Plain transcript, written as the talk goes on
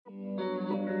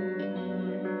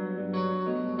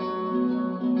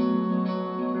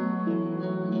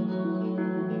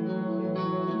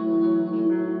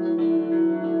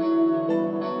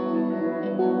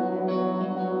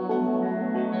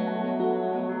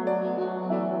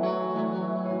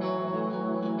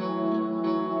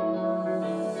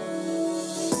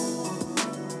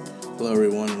Hello,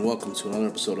 everyone, and welcome to another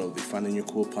episode of the Finding Your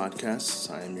Cool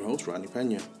podcast. I am your host, Rodney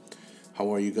Pena.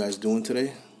 How are you guys doing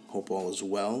today? Hope all is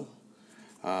well.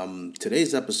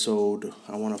 Today's episode,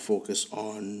 I want to focus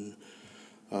on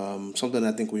something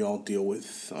I think we all deal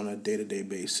with on a day-to-day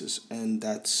basis, and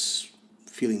that's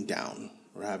feeling down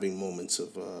or having moments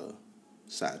of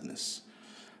sadness.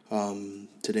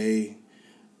 Today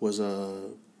was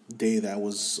a day that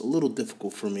was a little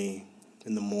difficult for me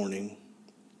in the morning.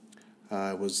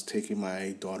 I was taking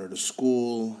my daughter to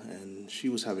school, and she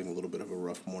was having a little bit of a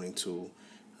rough morning, too.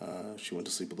 She went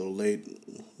to sleep a little late,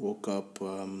 woke up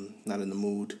not in the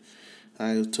mood.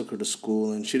 I took her to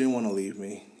school, and she didn't want to leave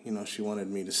me. She wanted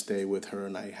me to stay with her,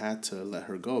 and I had to let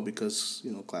her go because,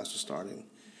 class was starting.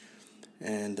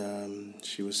 And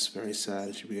she was very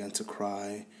sad. She began to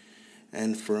cry.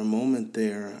 And for a moment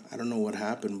there, I don't know what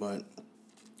happened, but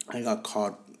I got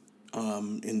caught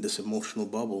in this emotional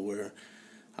bubble where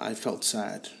I felt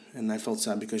sad, and I felt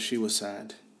sad because she was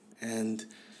sad. And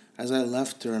as I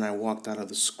left her and I walked out of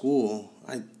the school,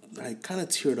 I kind of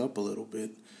teared up a little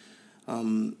bit.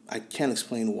 I can't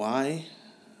explain why,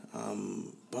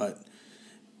 but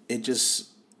it just,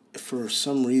 for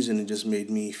some reason, it just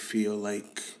made me feel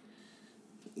like,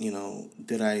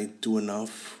 did I do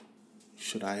enough?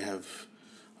 Should I have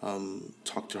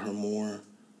talked to her more?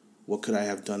 What could I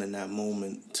have done in that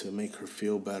moment to make her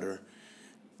feel better?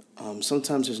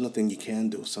 Sometimes there's nothing you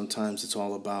can do. Sometimes it's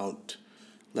all about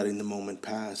letting the moment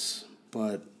pass.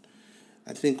 But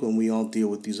I think when we all deal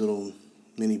with these little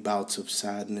mini bouts of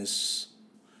sadness,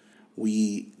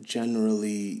 we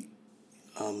generally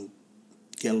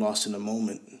get lost in the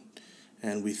moment.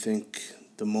 And we think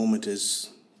the moment is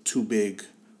too big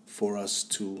for us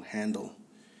to handle.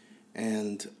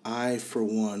 And I, for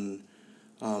one,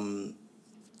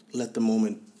 let the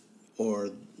moment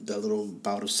or that little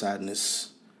bout of sadness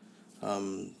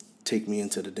take me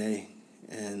into the day.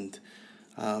 And,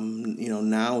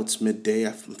 now it's midday.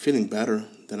 I'm feeling better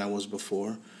than I was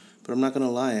before. But I'm not going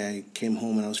to lie, I came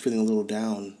home and I was feeling a little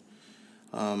down.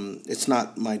 It's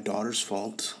not my daughter's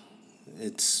fault.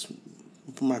 It's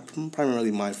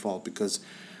primarily my fault because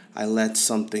I let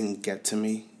something get to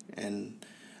me. And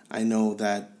I know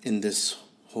that in this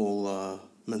whole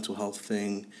mental health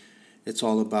thing, it's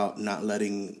all about not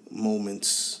letting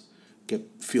moments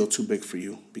feel too big for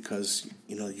you because,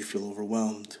 you feel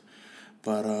overwhelmed.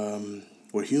 But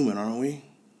we're human, aren't we?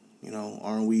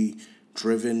 Aren't we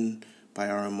driven by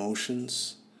our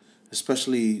emotions?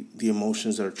 Especially the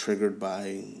emotions that are triggered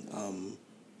by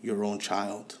your own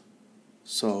child.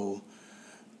 So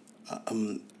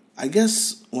I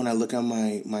guess when I look at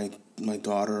my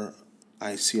daughter,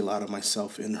 I see a lot of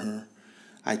myself in her.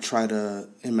 I try to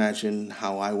imagine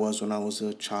how I was when I was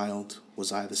a child.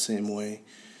 Was I the same way?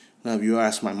 Now, if you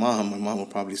ask my mom will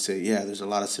probably say, yeah, there's a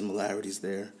lot of similarities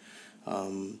there.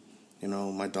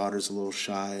 My daughter's a little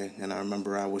shy, and I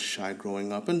remember I was shy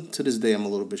growing up. And to this day, I'm a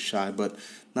little bit shy, but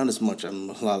not as much.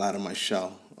 I'm a lot out of my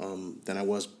shell than I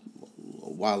was a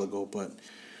while ago. But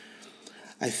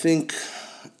I think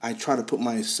I try to put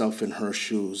myself in her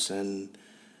shoes, and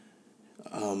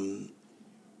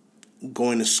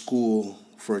going to school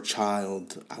for a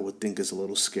child, I would think is a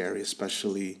little scary,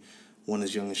 especially one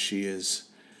as young as she is.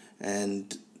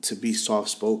 And to be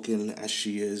soft-spoken as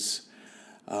she is,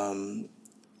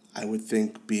 I would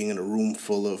think being in a room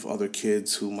full of other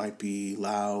kids who might be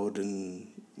loud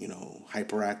and,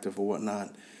 hyperactive or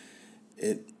whatnot,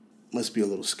 it must be a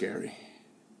little scary.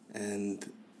 And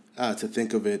to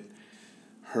think of it,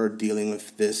 her dealing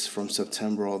with this from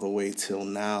September all the way till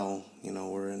now,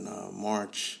 we're in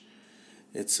March,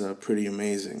 it's pretty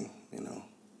amazing,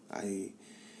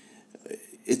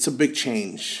 It's a big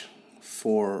change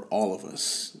for all of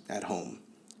us at home,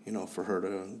 for her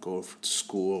to go to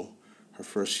school her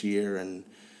first year and,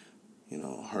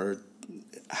 her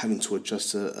having to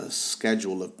adjust a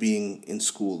schedule of being in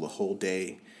school the whole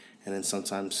day and then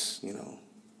sometimes,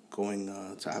 going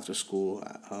to after school,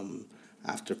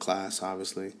 after class,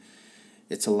 obviously.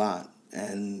 It's a lot.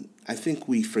 And I think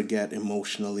we forget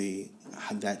emotionally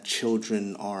that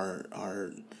children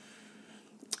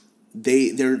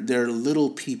they're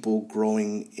little people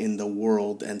growing in the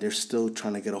world, and they're still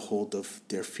trying to get a hold of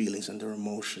their feelings and their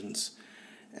emotions.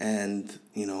 And,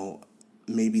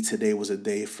 maybe today was a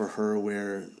day for her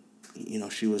where,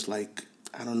 she was like,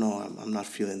 I don't know, I'm not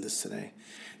feeling this today.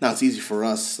 Now, it's easy for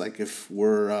us, like if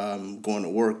we're going to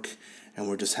work and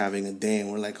we're just having a day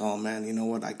and we're like, oh man, you know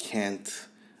what, I can't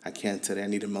today. I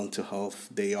need a mental health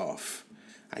day off.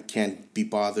 I can't be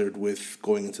bothered with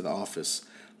going into the office.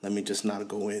 Let me just not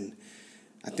go in.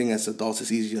 I think as adults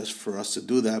it's easier for us to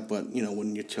do that, but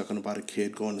when you're talking about a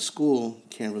kid going to school,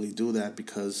 can't really do that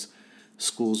because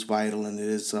school's vital, and it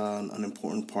is an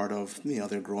important part of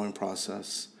their growing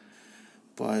process.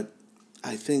 But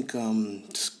I think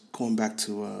just going back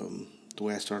to the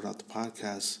way I started out the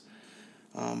podcast,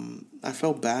 I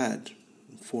felt bad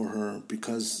for her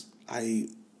because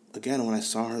again, when I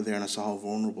saw her there and I saw how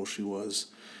vulnerable she was,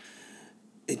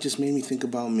 it just made me think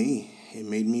about me. It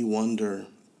made me wonder,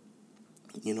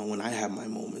 when I have my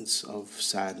moments of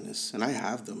sadness, and I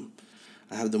have them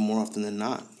more often than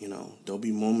not. There'll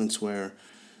be moments where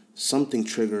something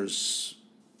triggers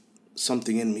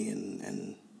something in me,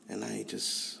 and I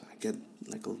get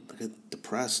I get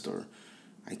depressed, or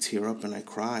I tear up and I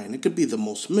cry, and it could be the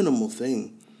most minimal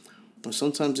thing, or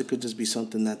sometimes it could just be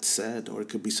something that's said, or it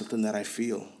could be something that I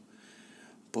feel.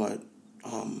 But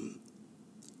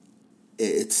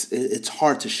it's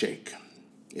hard to shake.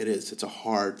 It is. It's a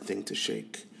hard thing to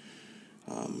shake.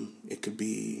 It could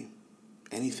be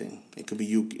anything. It could be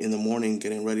you in the morning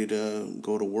getting ready to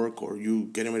go to work, or you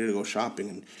getting ready to go shopping,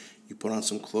 and you put on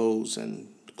some clothes, and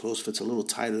the clothes fits a little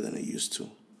tighter than it used to.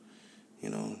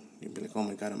 You'd be like, oh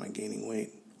my God, am I gaining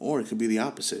weight? Or it could be the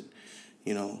opposite.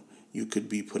 You could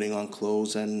be putting on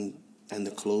clothes, and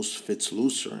the clothes fits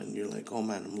looser, and you're like, oh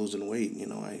man, I'm losing weight.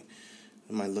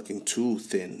 Am I looking too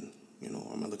thin?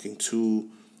 Am I looking too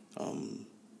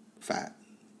fat?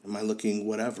 Am I looking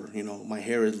whatever? My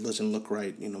hair doesn't look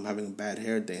right. I'm having a bad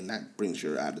hair day, and that brings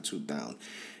your attitude down.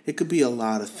 It could be a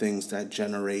lot of things that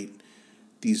generate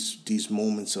these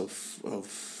moments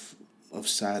of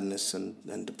sadness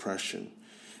and depression.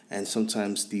 And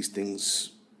sometimes these things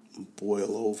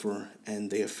boil over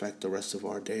and they affect the rest of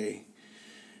our day.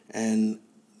 And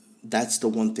that's the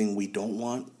one thing we don't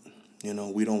want.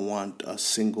 We don't want a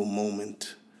single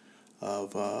moment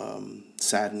of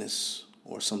sadness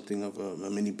or something of a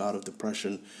mini bout of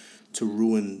depression to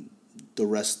ruin the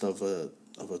rest of a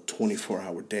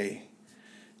 24-hour day.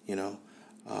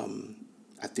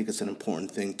 I think it's an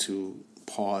important thing to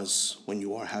pause when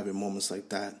you are having moments like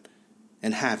that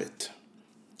and have it.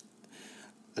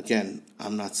 Again,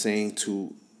 I'm not saying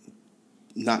to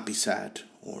not be sad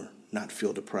or not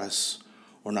feel depressed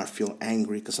or not feel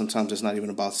angry, because sometimes it's not even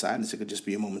about sadness. It could just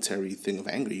be a momentary thing of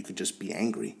anger. You could just be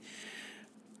angry.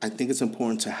 I think it's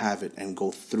important to have it and go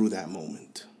through that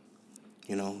moment.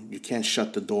 You can't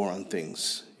shut the door on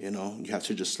things. You have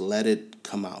to just let it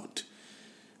come out.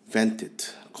 Vent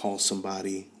it. Call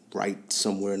somebody. Write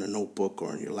somewhere in a notebook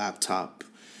or in your laptop.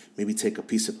 Maybe take a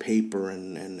piece of paper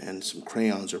and some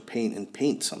crayons or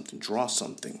paint something. Draw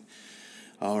something.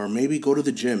 Or maybe go to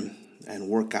the gym and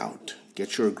work out.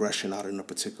 Get your aggression out in a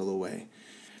particular way.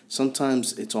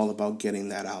 Sometimes it's all about getting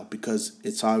that out, because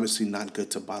it's obviously not good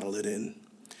to bottle it in.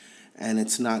 And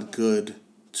it's not good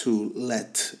to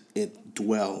let it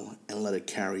dwell and let it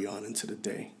carry on into the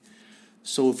day.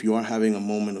 So if you are having a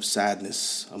moment of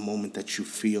sadness, a moment that you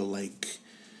feel like,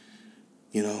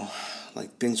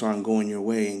 like things aren't going your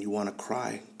way and you want to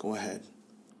cry, go ahead.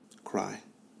 Cry.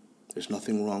 There's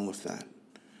nothing wrong with that.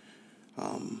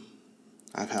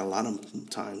 I've had a lot of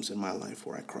times in my life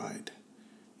where I cried,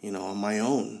 on my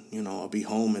own. I'll be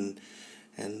home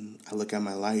and I look at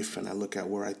my life and I look at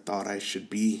where I thought I should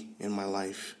be in my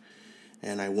life.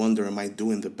 And I wonder, am I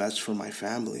doing the best for my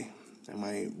family? Am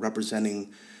I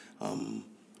representing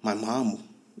my mom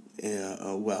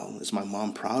well? Is my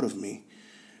mom proud of me?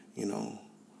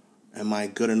 Am I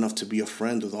good enough to be a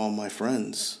friend with all my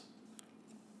friends?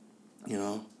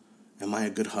 Am I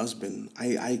a good husband?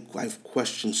 I've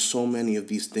questioned so many of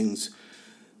these things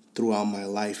throughout my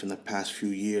life in the past few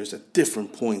years at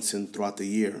different points throughout the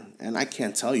year. And I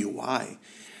can't tell you why.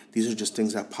 These are just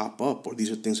things that pop up, or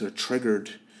these are things that are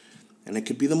triggered. And it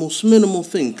could be the most minimal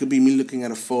thing. It could be me looking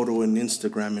at a photo in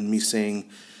Instagram and me saying,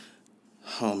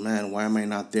 oh man, why am I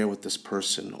not there with this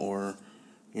person? Or,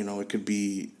 it could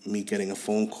be me getting a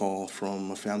phone call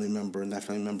from a family member, and that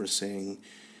family member saying,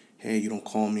 hey, you don't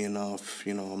call me enough,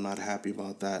 I'm not happy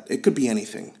about that. It could be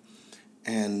anything.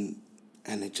 And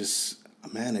it just,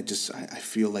 man, I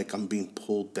feel like I'm being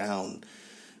pulled down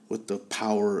with the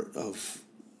power of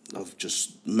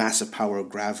just massive power of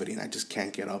gravity, and I just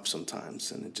can't get up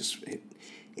sometimes, and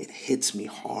it hits me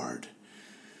hard.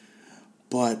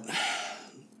 But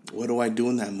what do I do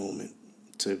in that moment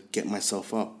to get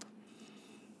myself up?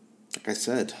 Like I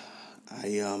said,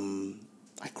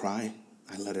 I cry,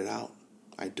 I let it out.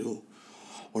 I do.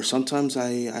 Or sometimes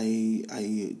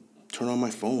I turn on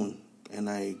my phone and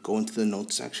I go into the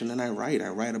notes section and I write. I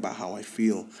write about how I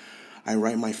feel. I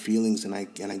write my feelings and I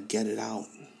get it out.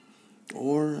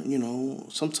 Or,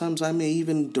 sometimes I may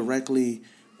even directly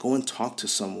go and talk to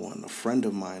someone, a friend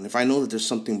of mine. If I know that there's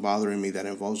something bothering me that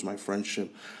involves my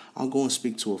friendship, I'll go and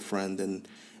speak to a friend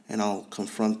and I'll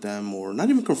confront them, or not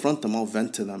even confront them, I'll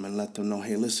vent to them and let them know,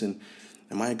 hey, listen,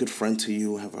 am I a good friend to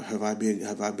you? Have I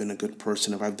been a good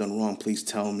person? Have I done wrong? Please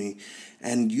tell me.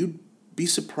 And you'd be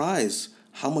surprised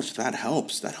how much that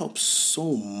helps. That helps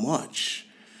so much.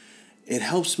 It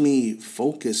helps me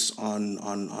focus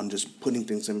on just putting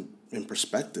things in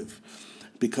perspective.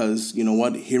 Because you know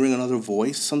what? Hearing another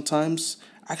voice sometimes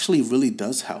actually really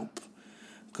does help.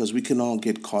 Because we can all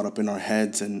get caught up in our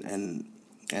heads and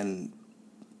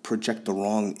project the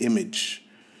wrong image.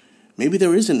 Maybe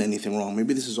there isn't anything wrong.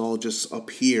 Maybe this is all just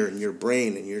up here in your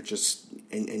brain, and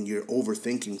and you're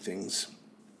overthinking things,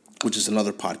 which is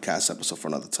another podcast episode for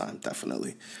another time,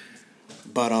 definitely.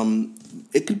 But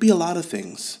it could be a lot of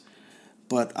things.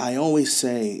 But I always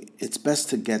say it's best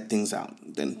to get things out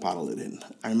than bottle it in.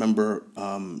 I remember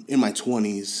in my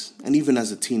 20s, and even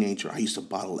as a teenager, I used to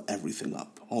bottle everything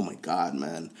up. Oh my God,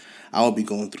 man. I would be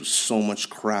going through so much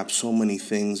crap, so many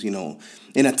things, in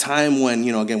a time when,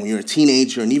 again, when you're a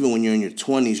teenager and even when you're in your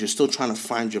 20s, you're still trying to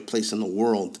find your place in the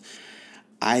world.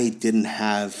 I didn't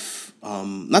have,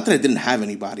 not that I didn't have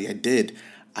anybody, I did.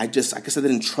 I guess I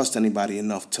didn't trust anybody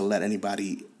enough to let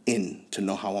anybody in to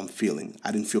know how I'm feeling.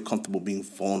 I didn't feel comfortable being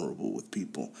vulnerable with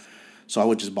people. So I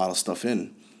would just bottle stuff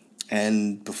in.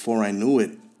 And before I knew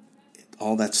it,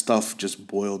 all that stuff just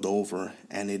boiled over,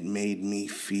 and it made me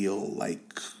feel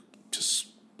like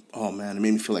oh man, it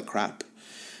made me feel like crap.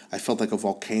 I felt like a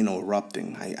volcano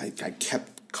erupting. I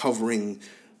kept covering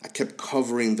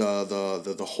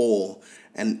the hole,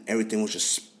 and everything was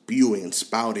just spewing and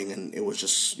spouting, and it was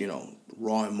just,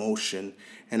 raw emotion,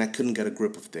 and I couldn't get a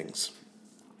grip of things.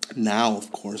 Now,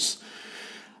 of course,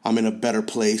 I'm in a better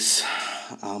place.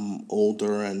 I'm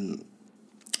older, and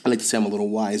I like to say I'm a little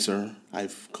wiser.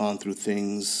 I've gone through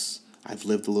things. I've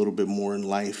lived a little bit more in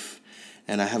life,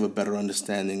 and I have a better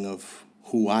understanding of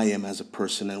who I am as a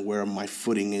person and where my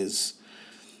footing is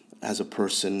as a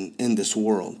person in this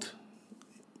world.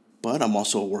 But I'm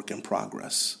also a work in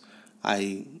progress.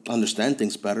 I understand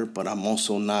things better, but I'm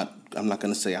also not. I'm not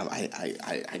going to say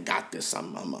I got this.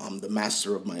 I'm the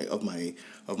master of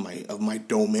my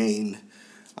domain.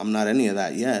 I'm not any of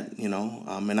that yet, and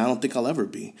I don't think I'll ever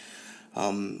be.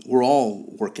 We're all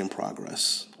work in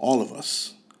progress, all of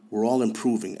us. We're all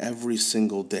improving every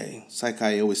single day. It's like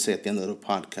I always say at the end of the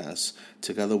podcast,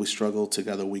 together we struggle,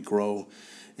 together we grow.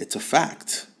 It's a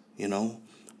fact,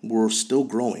 We're still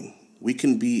growing. We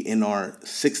can be in our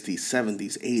 60s,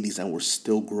 70s, 80s, and we're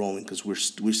still growing because we're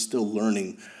still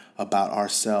learning about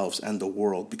ourselves and the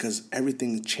world, because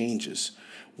everything changes.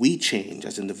 We change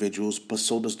as individuals, but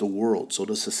so does the world, so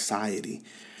does society.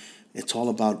 It's all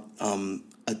about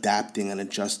adapting and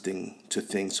adjusting to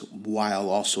things while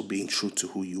also being true to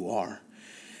who you are.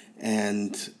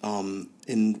 And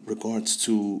in regards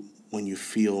to when you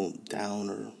feel down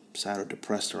or sad or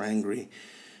depressed or angry,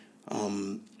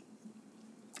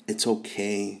 it's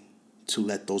okay to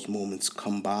let those moments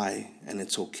come by, and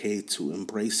it's okay to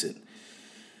embrace it.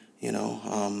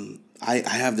 I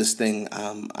have this thing.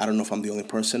 I don't know if I'm the only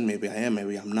person. Maybe I am.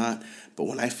 Maybe I'm not. But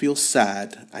when I feel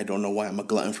sad, I don't know why I'm a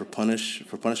glutton for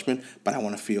punishment. But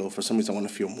for some reason, I want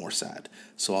to feel more sad.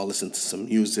 So I'll listen to some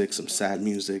music, some sad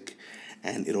music,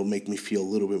 and it'll make me feel a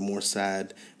little bit more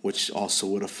sad, which also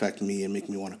would affect me and make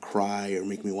me want to cry or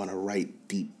make me want to write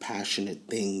deep, passionate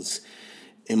things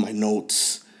in my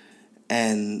notes.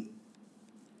 And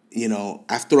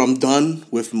after I'm done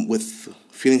with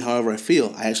feeling however I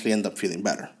feel, I actually end up feeling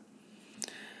better.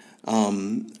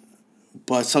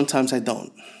 But sometimes I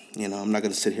don't. I'm not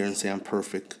going to sit here and say I'm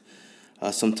perfect.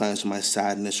 Sometimes my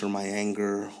sadness or my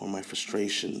anger or my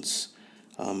frustrations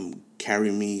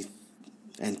carry me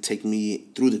and take me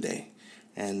through the day.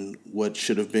 And what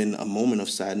should have been a moment of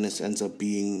sadness ends up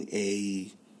being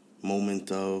a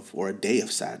moment or a day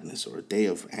of sadness or a day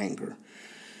of anger.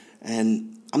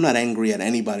 And I'm not angry at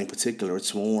anybody in particular.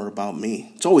 It's more about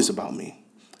me. It's always about me.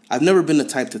 I've never been the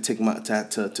type to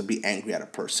to be angry at a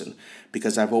person,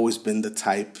 because I've always been the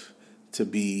type to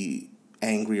be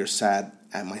angry or sad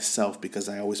at myself, because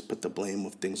I always put the blame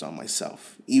of things on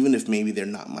myself. Even if maybe they're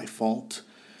not my fault,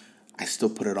 I still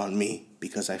put it on me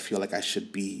because I feel like I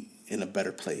should be in a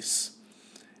better place.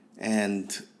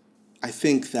 And I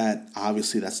think that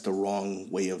obviously that's the wrong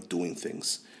way of doing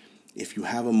things. If you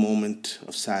have a moment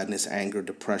of sadness, anger,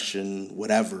 depression,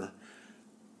 whatever,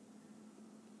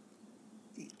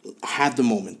 have the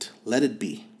moment. Let it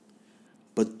be.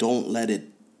 But don't let it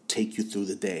take you through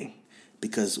the day.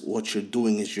 Because what you're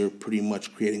doing is you're pretty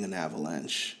much creating an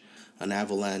avalanche. An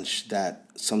avalanche that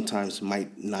sometimes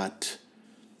might not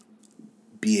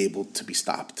be able to be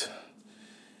stopped.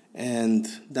 And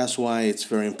that's why it's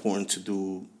very important to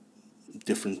do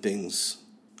different things.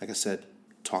 Like I said,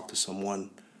 talk to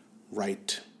someone,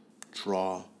 write,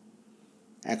 draw,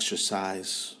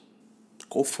 exercise,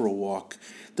 go for a walk.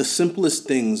 The simplest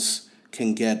things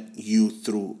can get you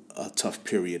through a tough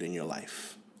period in your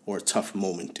life or a tough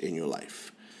moment in your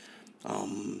life.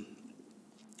 I'm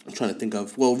trying to think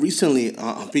of, well, recently,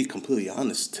 I'll be completely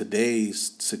honest,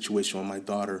 today's situation with my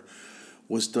daughter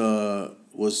was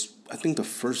I think the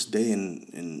first day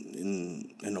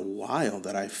in a while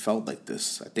that I felt like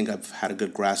this. I think I've had a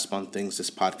good grasp on things. This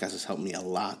podcast has helped me a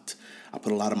lot. I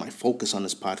put a lot of my focus on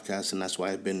this podcast, and that's why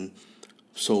I've been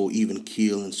so even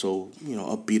keel and so,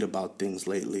 upbeat about things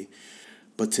lately.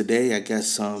 But today, I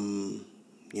guess, looking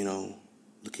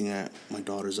at my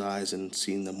daughter's eyes and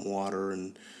seeing them water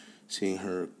and seeing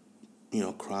her,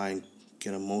 cry and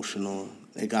get emotional,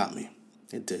 it got me.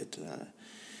 It did.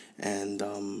 And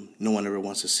no one ever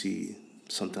wants to see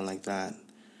something like that.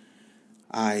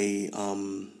 I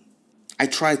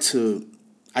try to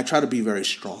be very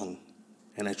strong,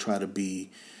 and I try to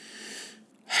be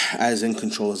as in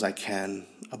control as I can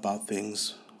about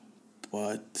things.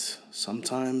 But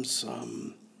sometimes,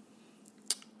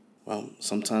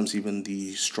 sometimes even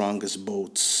the strongest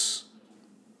boats,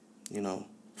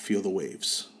 feel the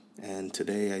waves. And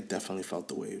today I definitely felt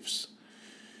the waves.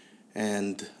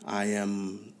 And I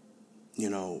am,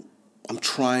 I'm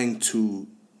trying to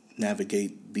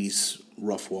navigate these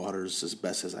rough waters as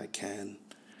best as I can.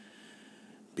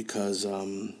 Because,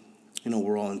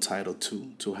 we're all entitled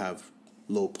to have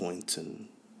low points and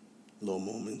low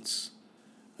moments.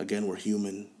 Again, we're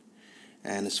human.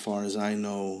 And as far as I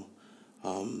know,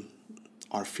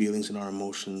 our feelings and our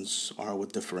emotions are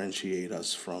what differentiate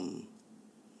us from,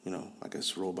 I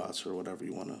guess robots or whatever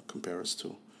you want to compare us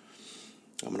to.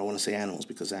 I don't want to say animals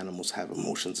because animals have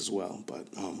emotions as well. But,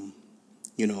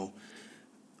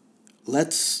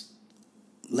 let's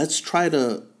try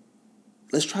to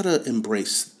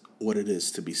embrace what it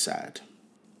is to be sad.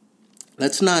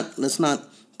 Let's not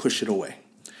push it away,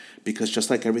 because just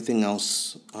like everything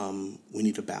else, we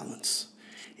need a balance.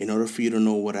 In order for you to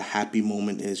know what a happy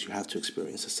moment is, you have to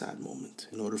experience a sad moment.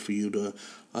 In order for you to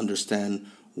understand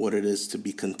what it is to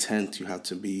be content, you have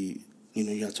to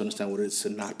understand what it is to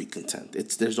not be content.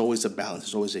 There's always a balance.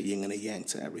 There's always a yin and a yang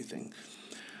to everything.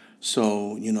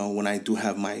 So, when I do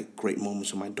have my great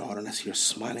moments with my daughter and I see her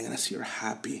smiling and I see her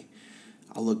happy,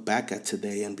 I'll look back at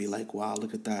today and be like, wow,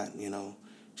 look at that,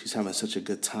 she's having such a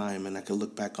good time. And I can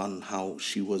look back on how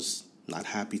she was not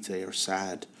happy today or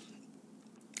sad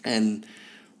and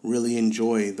really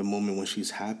enjoy the moment when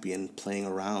she's happy and playing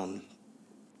around.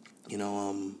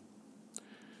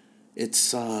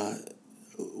 It's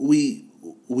we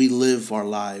live our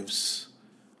lives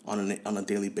on a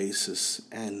daily basis,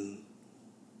 and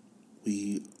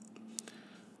I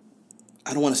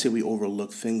don't want to say we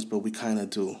overlook things, but we kind of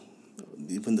do.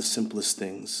 Even the simplest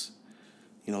things,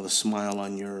 the smile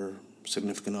on your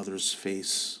significant other's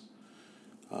face,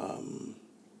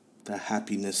 the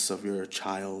happiness of your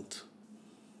child,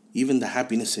 even the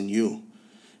happiness in you.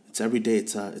 It's every day.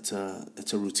 It's a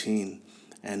routine,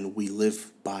 and we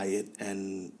live by it,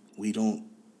 and we don't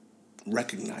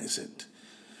recognize it.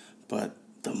 But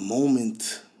the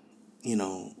moment,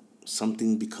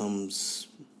 something's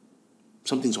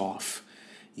off,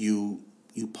 you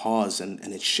pause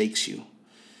and it shakes you.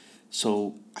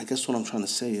 So I guess what I'm trying to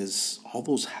say is all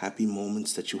those happy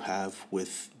moments that you have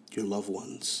with your loved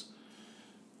ones,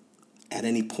 at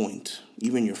any point,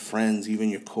 even your friends, even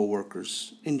your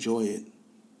coworkers, enjoy it,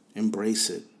 embrace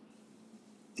it,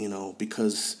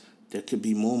 because there could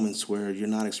be moments where you're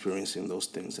not experiencing those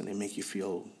things and they make you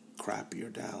feel crappy or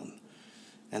down.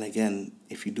 And again,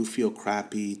 if you do feel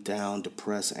crappy, down,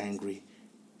 depressed, angry,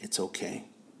 it's okay.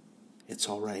 It's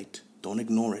all right. Don't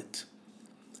ignore it.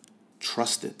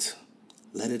 Trust it.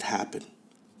 Let it happen.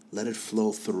 Let it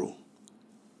flow through.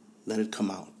 Let it come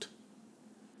out.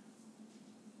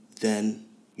 Then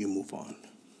you move on.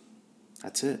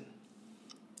 That's it.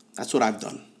 That's what I've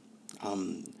done.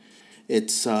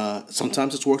 It's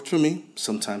sometimes it's worked for me.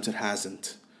 Sometimes it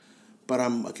hasn't. But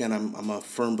I'm a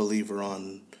firm believer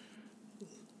on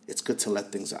it's good to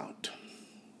let things out.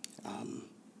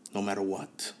 No matter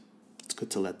what, it's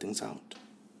good to let things out.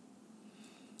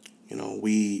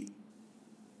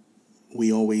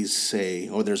 We always say,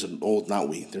 or there's an old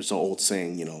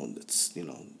saying,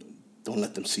 don't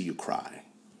let them see you cry.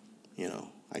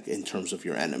 Like in terms of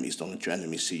your enemies, don't let your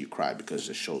enemies see you cry because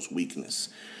it shows weakness.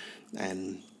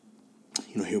 And,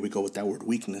 here we go with that word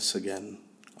weakness again.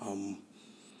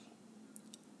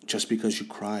 Just because you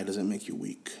cry doesn't make you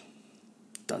weak.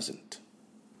 It doesn't.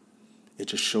 It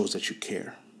just shows that you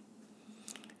care.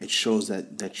 It shows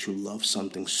that you love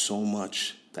something so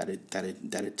much that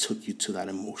it took you to that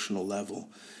emotional level.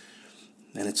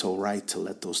 And it's all right to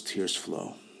let those tears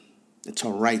flow. It's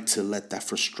all right to let that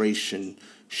frustration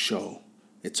show.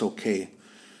 It's okay.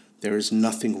 There is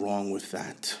nothing wrong with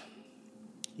that.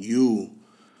 You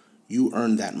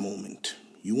earn that moment.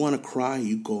 You want to cry,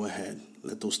 you go ahead.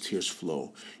 Let those tears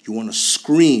flow. You want to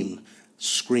scream,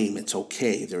 scream. It's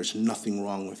okay. There's nothing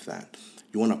wrong with that.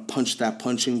 You want to punch that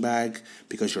punching bag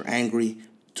because you're angry,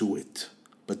 do it.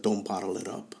 But don't bottle it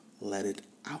up. Let it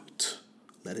out.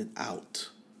 Let it out.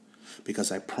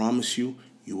 Because I promise you,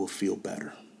 you will feel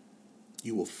better.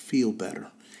 You will feel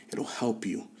better. It'll help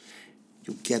you.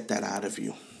 You'll get that out of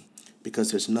you.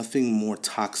 Because there's nothing more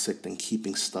toxic than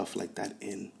keeping stuff like that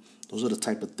in. Those are the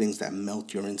type of things that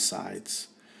melt your insides.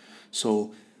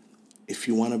 So if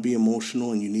you want to be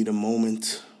emotional and you need a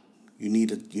moment, you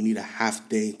need a half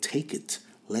day, take it.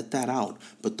 Let that out.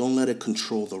 But don't let it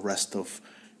control the rest of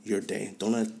your day.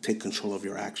 Don't let it take control of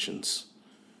your actions.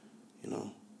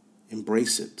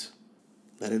 Embrace it.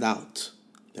 Let it out.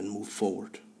 Then move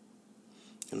forward.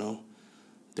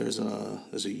 There's a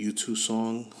U2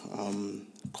 song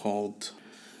called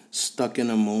Stuck in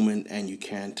a Moment and You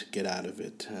Can't Get Out of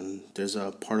It. And there's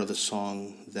a part of the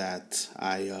song that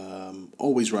I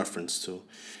always reference to.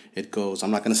 It goes,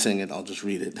 I'm not going to sing it, I'll just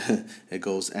read it. It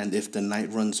goes, and if the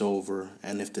night runs over,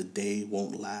 and if the day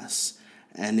won't last,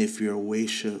 and if your way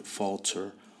should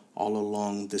falter all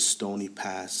along this stony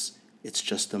pass, it's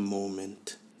just a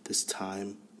moment, this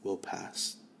time will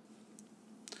pass.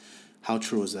 How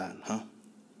true is that, huh?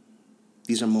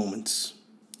 These are moments,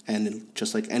 and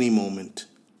just like any moment,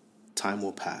 time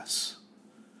will pass.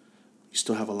 You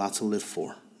still have a lot to live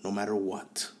for, no matter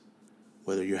what.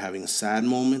 Whether you're having a sad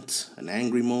moment, an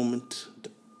angry moment, a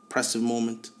depressive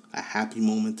moment, a happy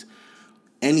moment,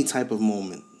 any type of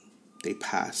moment, they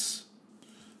pass.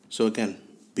 So again,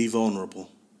 be vulnerable.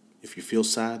 If you feel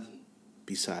sad,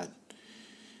 be sad.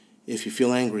 If you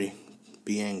feel angry,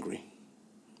 be angry.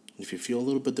 If you feel a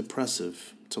little bit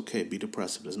depressive, it's okay, be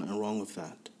depressive. There's nothing wrong with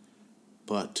that.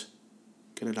 But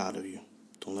get it out of you.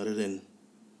 Don't let it in.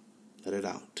 Let it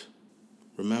out.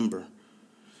 Remember,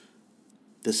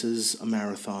 this is a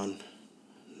marathon,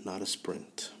 not a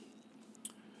sprint.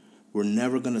 We're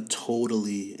never going to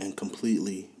totally and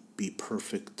completely be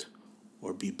perfect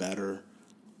or be better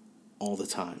all the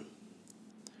time.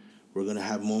 We're going to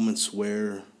have moments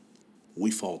where we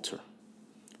falter.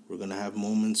 We're going to have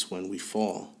moments when we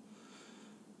fall.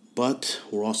 But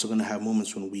we're also going to have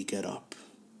moments when we get up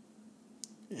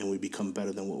and we become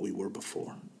better than what we were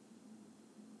before.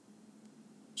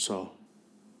 So,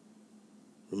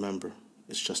 remember,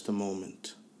 it's just a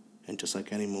moment. And just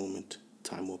like any moment,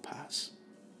 time will pass.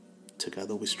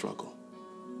 Together we struggle.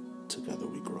 Together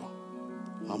we grow.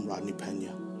 I'm Rodney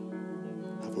Pena.